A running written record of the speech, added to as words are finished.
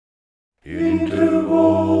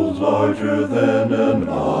Intervals larger than an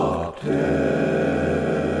octave.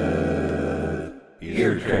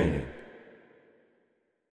 Ear training.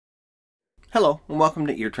 Hello, and welcome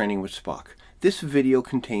to Ear Training with Spock. This video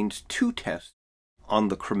contains two tests on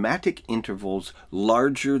the chromatic intervals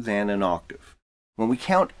larger than an octave. When we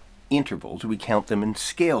count intervals, we count them in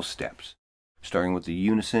scale steps, starting with the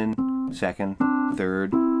unison, second,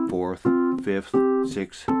 third, fourth, fifth,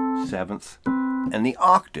 sixth, seventh, and the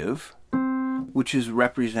octave, which is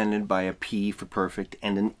represented by a P for perfect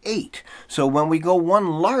and an 8. So when we go one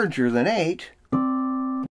larger than 8,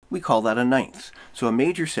 we call that a ninth. So a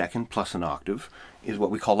major second plus an octave is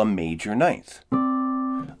what we call a major ninth.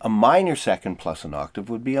 A minor second plus an octave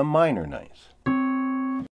would be a minor ninth.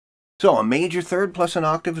 So a major third plus an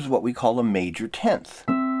octave is what we call a major tenth.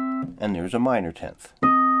 And there's a minor tenth.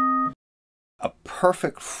 A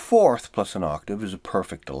perfect fourth plus an octave is a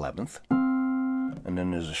perfect 11th. And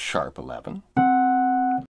then there's a sharp 11.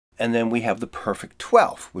 And then we have the perfect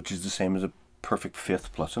 12th, which is the same as a perfect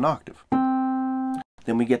fifth plus an octave.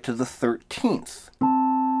 Then we get to the 13th,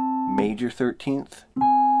 major 13th,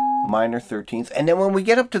 minor 13th. And then when we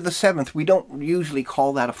get up to the 7th, we don't usually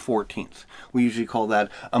call that a 14th. We usually call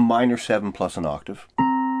that a minor 7 plus an octave,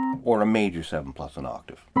 or a major 7 plus an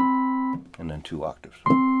octave, and then 2 octaves.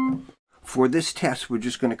 For this test, we're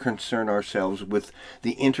just going to concern ourselves with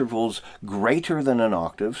the intervals greater than an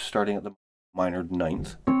octave, starting at the minor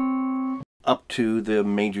ninth, up to the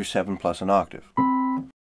major 7 plus an octave.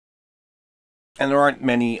 And there aren't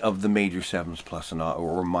many of the major 7s plus an octave,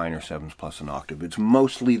 or minor 7s plus an octave. It's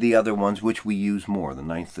mostly the other ones which we use more, the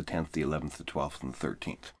 9th, the 10th, the 11th, the 12th, and the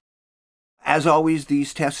 13th. As always,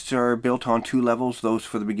 these tests are built on 2 levels, those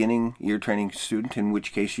for the beginning ear training student, in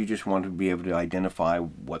which case you just want to be able to identify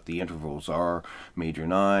what the intervals are, major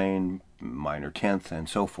 9, minor 10th, and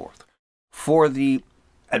so forth. For the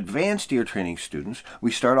advanced ear training students, we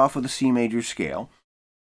start off with a C major scale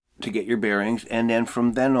to get your bearings, and then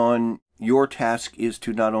from then on, your task is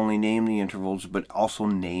to not only name the intervals, but also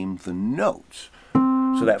name the notes.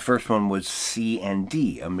 So that first one was C and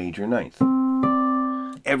D, a major ninth.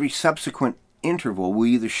 Every subsequent interval will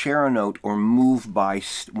either share a note or move by,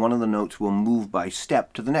 one of the notes will move by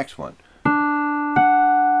step to the next one.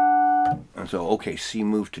 And so, okay, C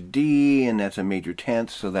moved to D, and that's a major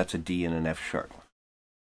tenth, so that's a D and an F sharp.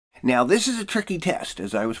 Now, this is a tricky test.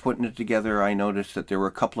 As I was putting it together, I noticed that there were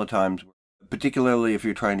a couple of times, particularly if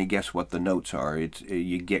you're trying to guess what the notes are,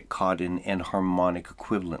 you get caught in enharmonic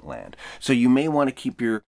equivalent land. So you may want to keep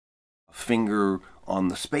your finger on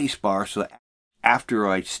the space bar so that after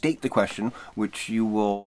I state the question, which you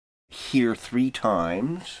will hear 3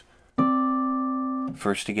 times,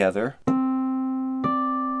 first together,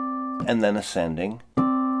 and then ascending,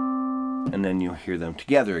 and then you'll hear them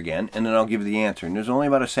together again, and then I'll give the answer. And there's only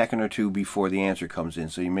about a second or two before the answer comes in,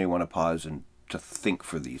 so you may want to pause and to think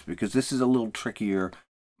for these, because this is a little trickier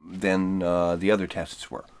than the other tests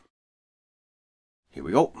were. Here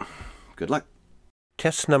we go. Good luck.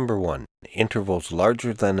 Test number 1. Intervals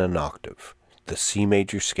larger than an octave. The C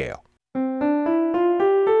major scale.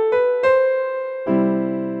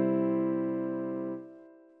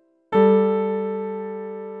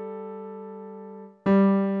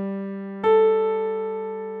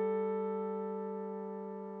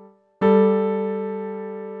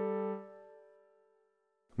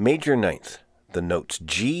 Major ninth, the notes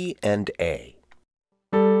G and A.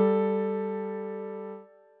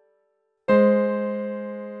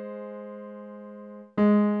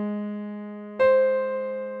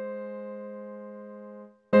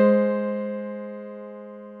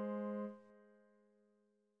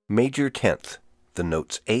 Major tenth, the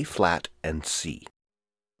notes A flat and C.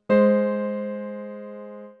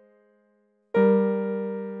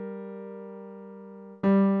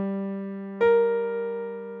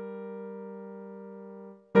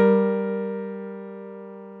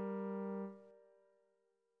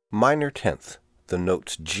 Minor tenth, the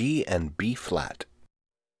notes G and B flat.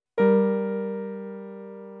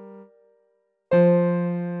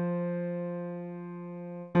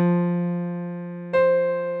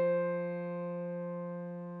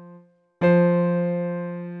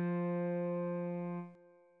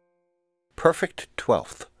 Perfect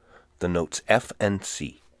 12th, the notes F and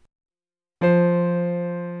C.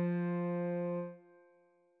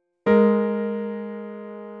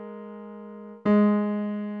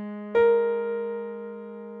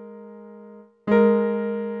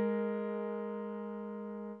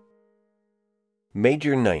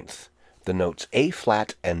 Major ninth, the notes A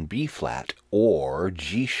flat and B flat, or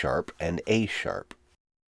G sharp and A sharp.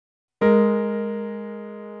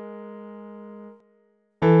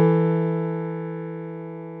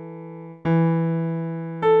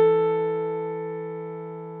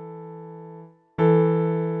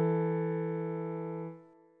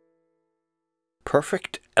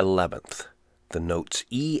 Perfect 11th, the notes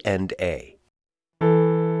E and A.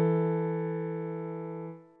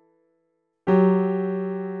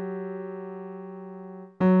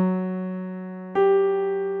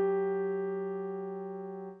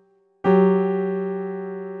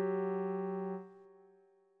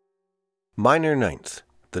 Minor 9th,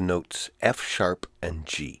 the notes F sharp and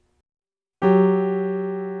G.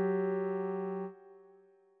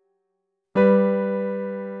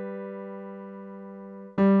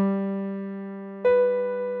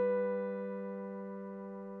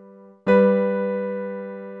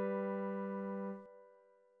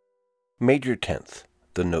 Major 10th,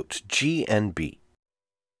 the notes G and B.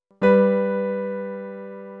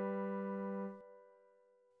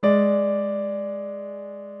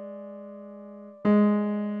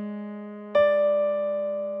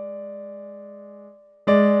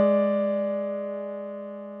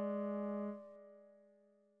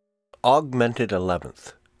 Augmented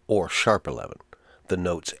 11th, or sharp 11, the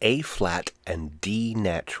notes A flat and D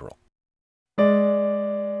natural.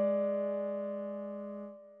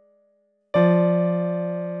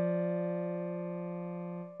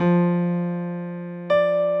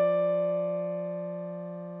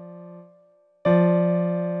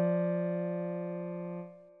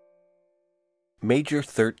 Major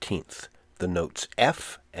 13th, the notes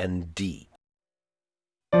F and D.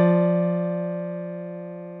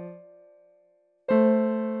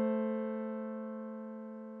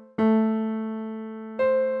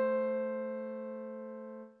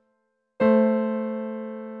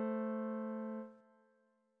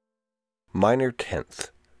 Minor 10th,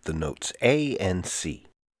 the notes A and C.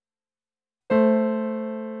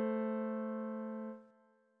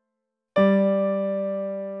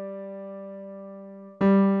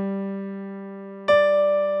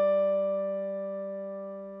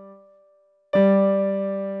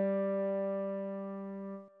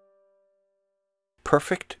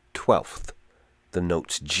 Perfect 12th, the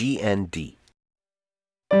notes G and D.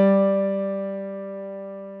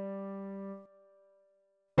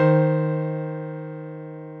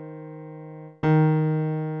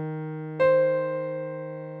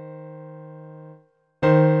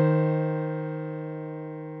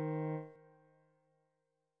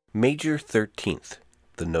 Major 13th,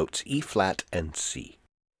 the notes E flat and C.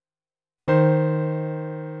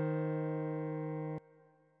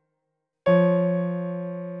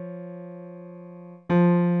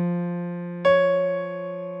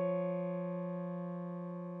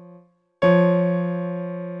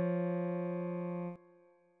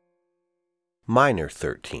 Minor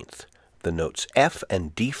 13th, the notes F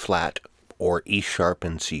and D flat or E sharp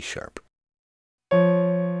and C sharp.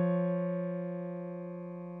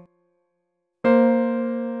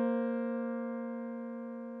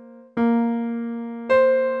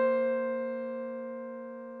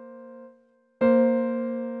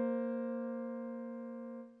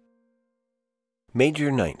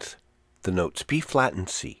 Major 9th, the notes B flat and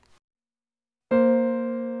C.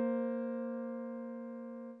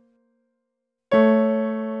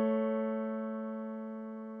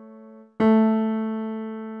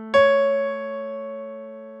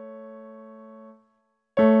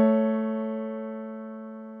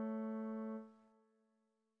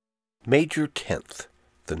 Major 10th,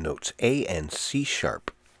 the notes A and C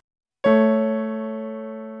sharp.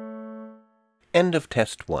 End of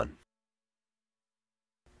Test 1.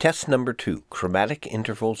 Test number 2, chromatic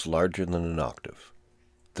intervals larger than an octave.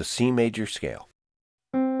 The C major scale.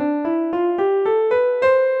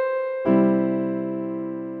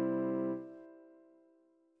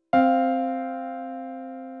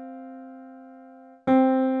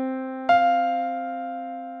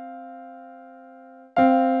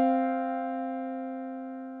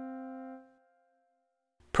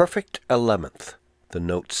 Perfect 11th, the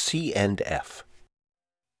notes C and F.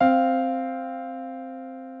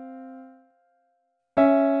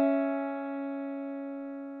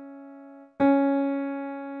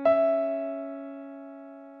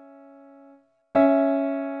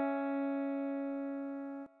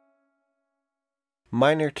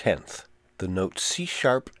 Minor 10th, the notes C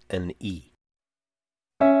sharp and E.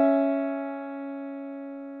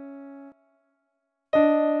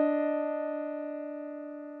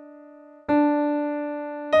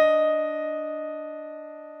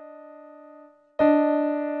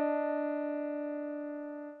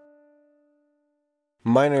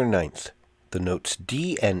 Minor 9th, the notes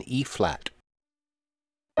D and E flat.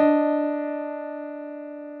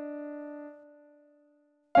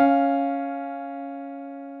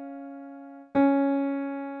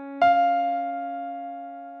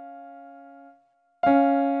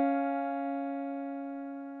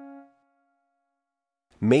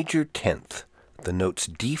 Major 10th, the notes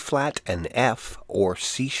D flat and F, or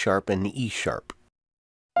C sharp and E sharp.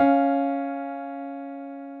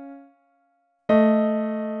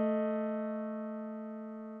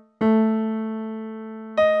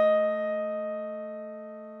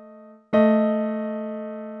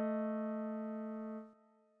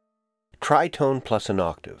 Tritone plus an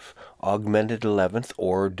octave, augmented 11th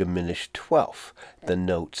or diminished 12th, the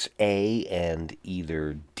notes A and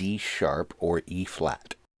either D sharp or E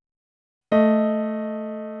flat.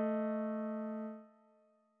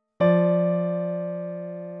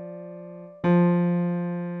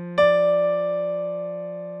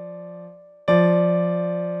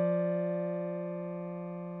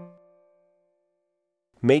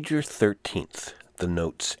 Major 13th, the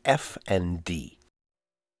notes F and D.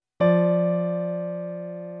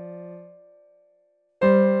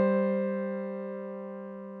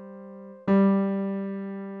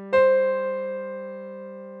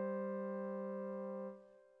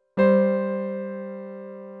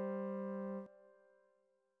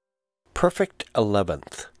 Perfect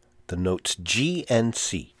 11th, the notes G and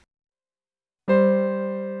C.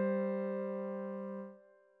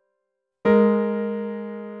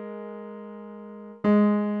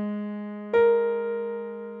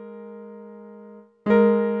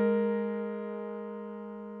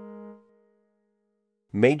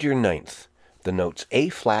 Major 9th, the notes A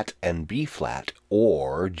flat and B flat,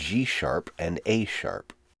 or G sharp and A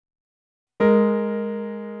sharp.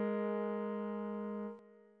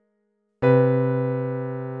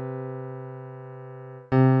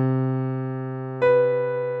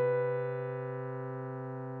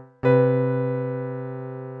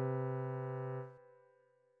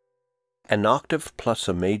 An octave plus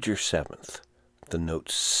a major 7th, the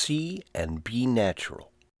notes C and B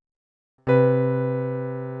natural.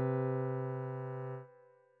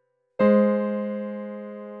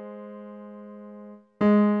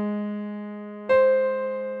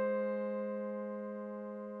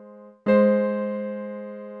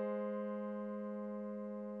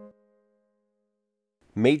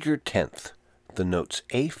 Major 10th, the notes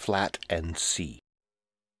A flat and C.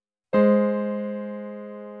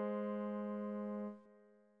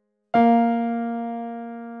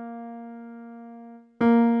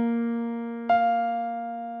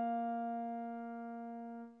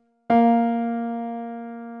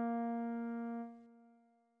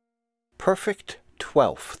 Perfect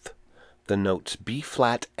 12th, the notes B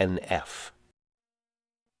flat and F.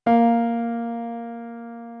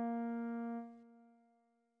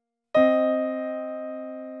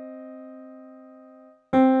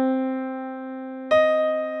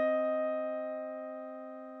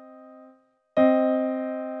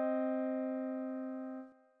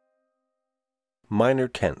 Minor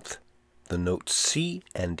 10th, the notes C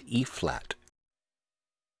and E flat.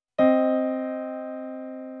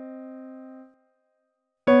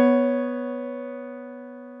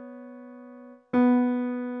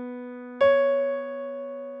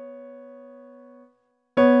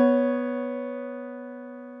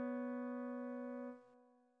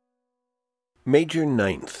 Major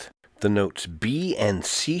 9th, the notes B and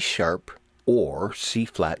C sharp, or C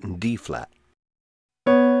flat and D flat.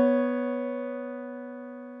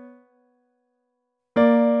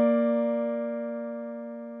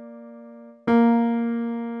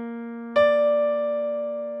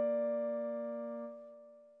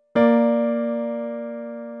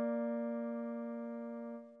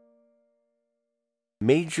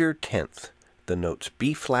 Major 10th, the notes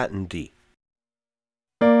B flat and D.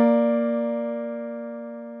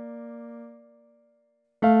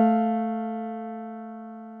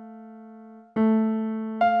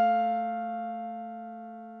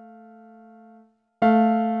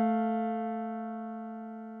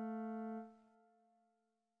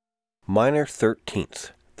 Minor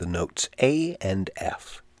 13th, the notes A and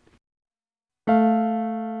F.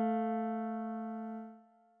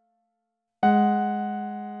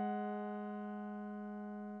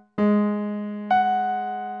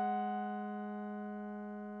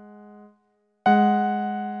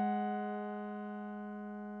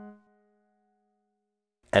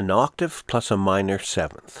 An octave plus a minor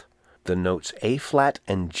 7th, the notes A flat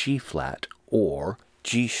and G flat, or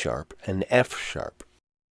G sharp and F sharp.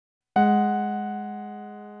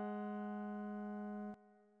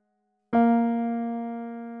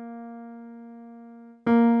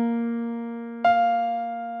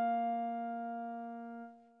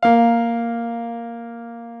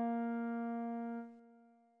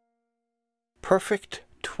 Perfect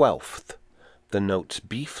 12th, the notes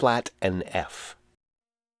B flat and F.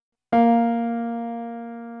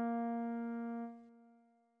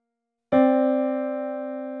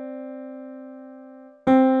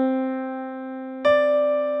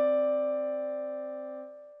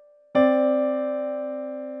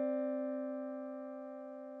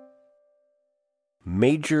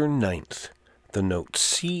 major ninth, the notes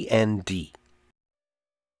C and D.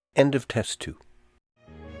 End of test 2.